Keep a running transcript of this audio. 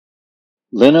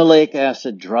Linoleic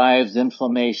acid drives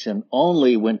inflammation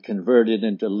only when converted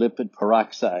into lipid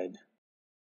peroxide.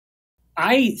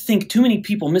 I think too many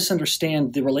people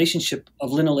misunderstand the relationship of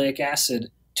linoleic acid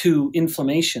to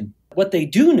inflammation. What they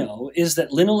do know is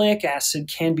that linoleic acid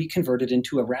can be converted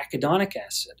into arachidonic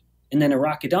acid, and then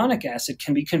arachidonic acid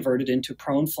can be converted into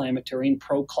pro-inflammatory and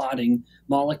pro-clotting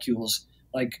molecules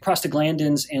like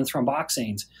prostaglandins and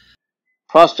thromboxanes.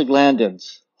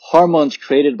 Prostaglandins, hormones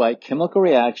created by chemical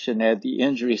reaction at the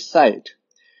injury site.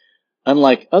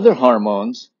 Unlike other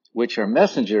hormones, which are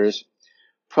messengers,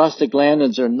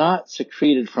 prostaglandins are not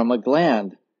secreted from a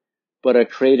gland, but are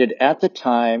created at the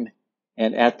time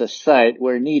and at the site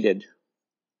where needed.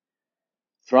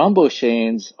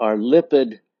 Thromboxanes are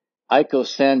lipid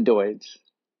eicosandoids.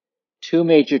 Two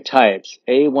major types,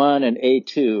 A1 and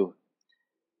A2,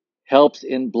 helps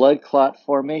in blood clot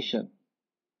formation.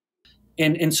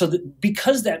 And so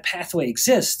because that pathway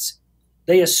exists,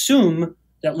 they assume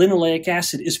that linoleic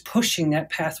acid is pushing that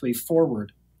pathway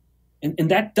forward. And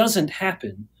that doesn't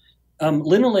happen.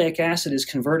 Linoleic acid is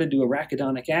converted to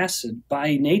arachidonic acid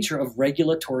by nature of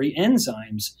regulatory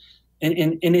enzymes. And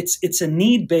it's a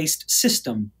need-based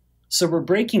system. So we're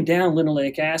breaking down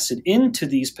linoleic acid into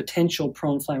these potential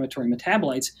pro-inflammatory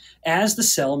metabolites as the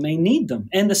cell may need them.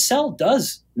 And the cell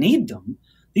does need them.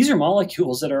 These are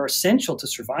molecules that are essential to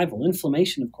survival.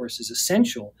 Inflammation, of course, is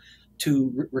essential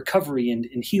to recovery and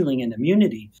healing and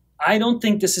immunity. I don't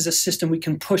think this is a system we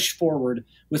can push forward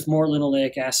with more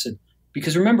linoleic acid.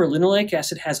 Because remember, linoleic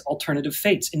acid has alternative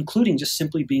fates, including just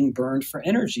simply being burned for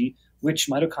energy, which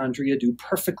mitochondria do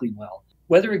perfectly well.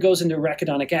 Whether it goes into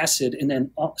arachidonic acid and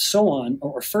then so on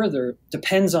or further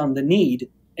depends on the need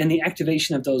and the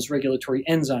activation of those regulatory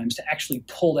enzymes to actually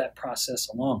pull that process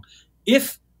along.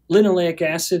 If linoleic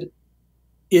acid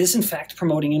is in fact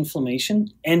promoting inflammation,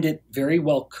 and it very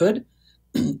well could,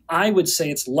 I would say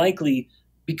it's likely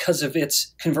because of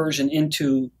its conversion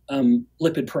into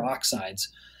lipid peroxides.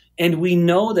 And we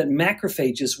know that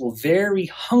macrophages will very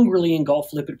hungrily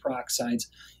engulf lipid peroxides,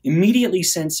 immediately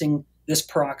sensing this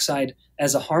peroxide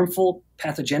as a harmful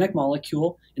pathogenic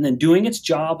molecule, and then doing its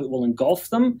job, it will engulf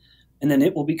them, and then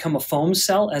it will become a foam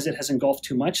cell. As it has engulfed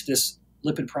too much, this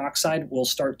lipid peroxide will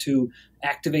start to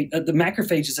activate. The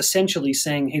macrophage is essentially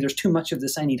saying, hey, there's too much of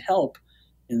this, I need help,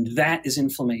 and that is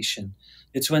inflammation.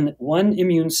 It's when one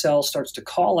immune cell starts to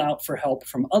call out for help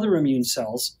from other immune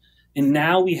cells, and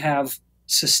now we have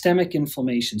systemic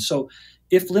inflammation. So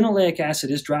if linoleic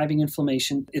acid is driving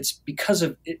inflammation, it's because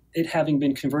of it having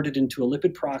been converted into a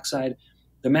lipid peroxide.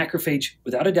 The macrophage,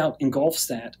 without a doubt, engulfs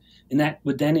that, and that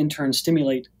would then in turn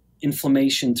stimulate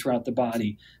inflammation throughout the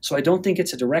body. So I don't think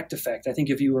it's a direct effect. I think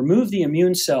if you remove the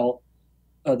immune cell,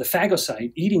 the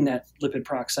phagocyte, eating that lipid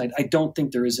peroxide, I don't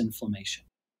think there is inflammation.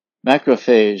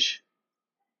 Macrophage,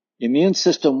 immune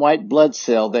system white blood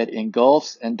cell that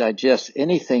engulfs and digests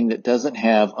anything that doesn't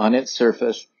have on its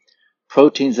surface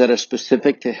proteins that are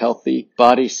specific to healthy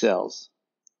body cells.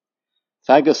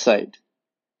 Phagocyte,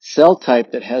 cell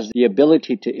type that has the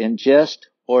ability to ingest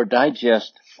or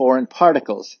digest foreign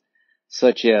particles,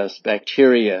 such as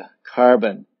bacteria,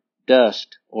 carbon,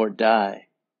 dust, or dye.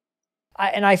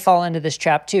 And I fall into this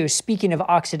trap too, speaking of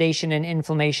oxidation and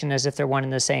inflammation as if they're one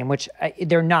and the same, which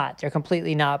they're not. They're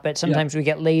completely not, but sometimes we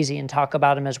get lazy and talk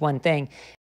about them as one thing.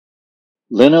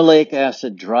 Linoleic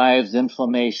acid drives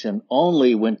inflammation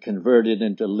only when converted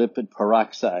into lipid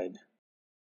peroxide.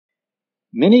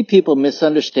 Many people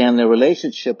misunderstand the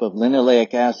relationship of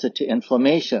linoleic acid to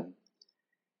inflammation.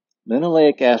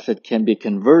 Linoleic acid can be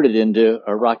converted into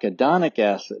arachidonic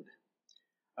acid.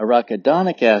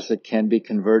 Arachidonic acid can be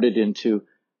converted into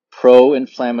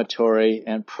pro-inflammatory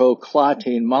and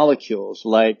pro-clotting molecules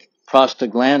like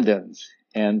prostaglandins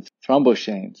and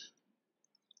thromboxanes.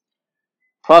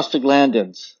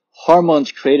 Prostaglandins,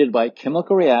 hormones created by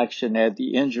chemical reaction at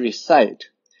the injury site.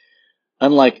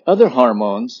 Unlike other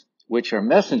hormones, which are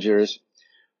messengers,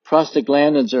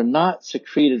 prostaglandins are not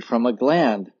secreted from a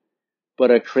gland,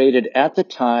 but are created at the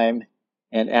time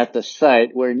and at the site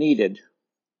where needed.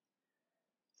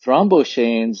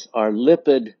 Thromboxanes are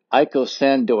lipid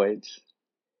eicosandoids.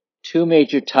 Two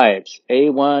major types,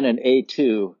 A1 and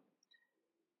A2,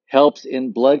 helps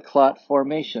in blood clot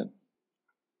formation.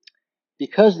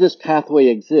 Because this pathway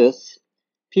exists,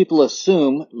 people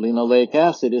assume linoleic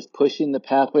acid is pushing the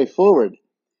pathway forward.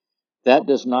 That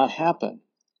does not happen.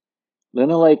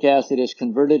 Linoleic acid is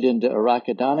converted into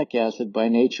arachidonic acid by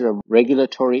nature of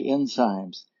regulatory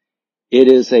enzymes. It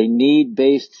is a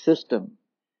need-based system.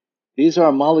 These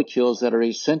are molecules that are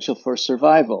essential for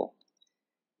survival.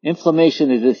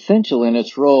 Inflammation is essential in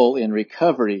its role in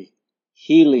recovery,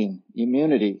 healing,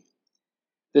 immunity.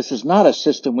 This is not a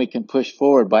system we can push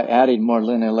forward by adding more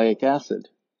linoleic acid.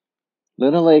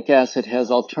 Linoleic acid has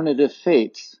alternative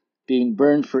fates, being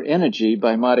burned for energy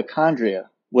by mitochondria.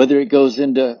 Whether it goes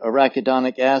into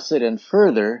arachidonic acid and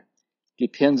further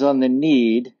depends on the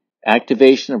need,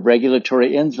 activation of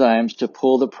regulatory enzymes to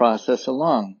pull the process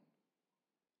along.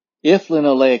 If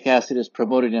linoleic acid is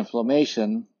promoting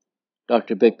inflammation,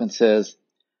 Dr. Bikman says,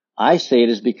 I say it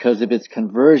is because of its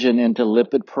conversion into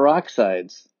lipid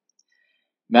peroxides.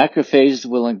 Macrophages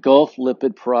will engulf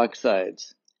lipid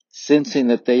peroxides, sensing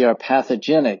that they are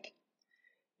pathogenic.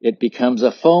 It becomes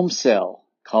a foam cell,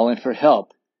 calling for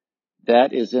help.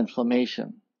 That is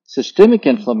inflammation. Systemic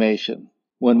inflammation,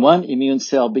 when one immune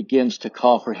cell begins to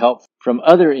call for help from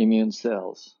other immune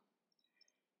cells.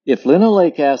 If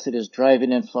linoleic acid is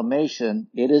driving inflammation,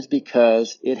 it is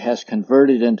because it has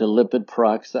converted into lipid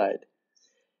peroxide.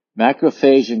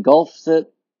 Macrophage engulfs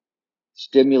it,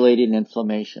 stimulating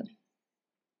inflammation.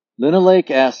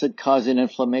 Linoleic acid causing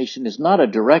inflammation is not a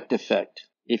direct effect.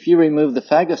 If you remove the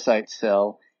phagocyte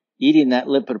cell eating that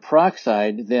lipid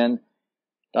peroxide, then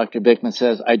Dr. Bikman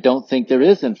says, I don't think there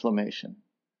is inflammation.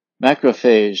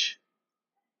 Macrophage,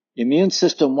 immune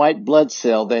system white blood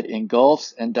cell that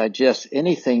engulfs and digests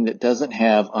anything that doesn't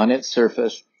have on its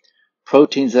surface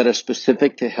proteins that are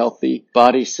specific to healthy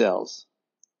body cells.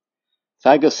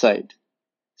 Phagocyte,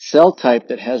 cell type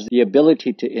that has the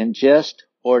ability to ingest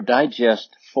or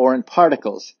digest foreign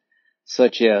particles,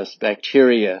 such as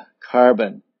bacteria,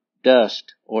 carbon,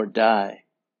 dust, or dye.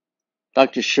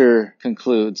 Dr. Scher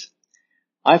concludes,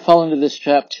 I fall into this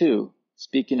trap too,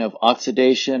 speaking of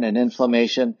oxidation and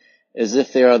inflammation as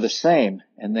if they are the same,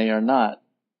 and they are not.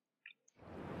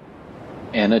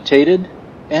 Annotated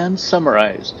and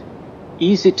summarized.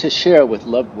 Easy to share with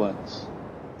loved ones.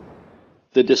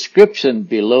 The description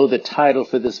below the title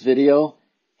for this video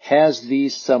has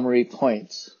these summary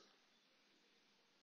points.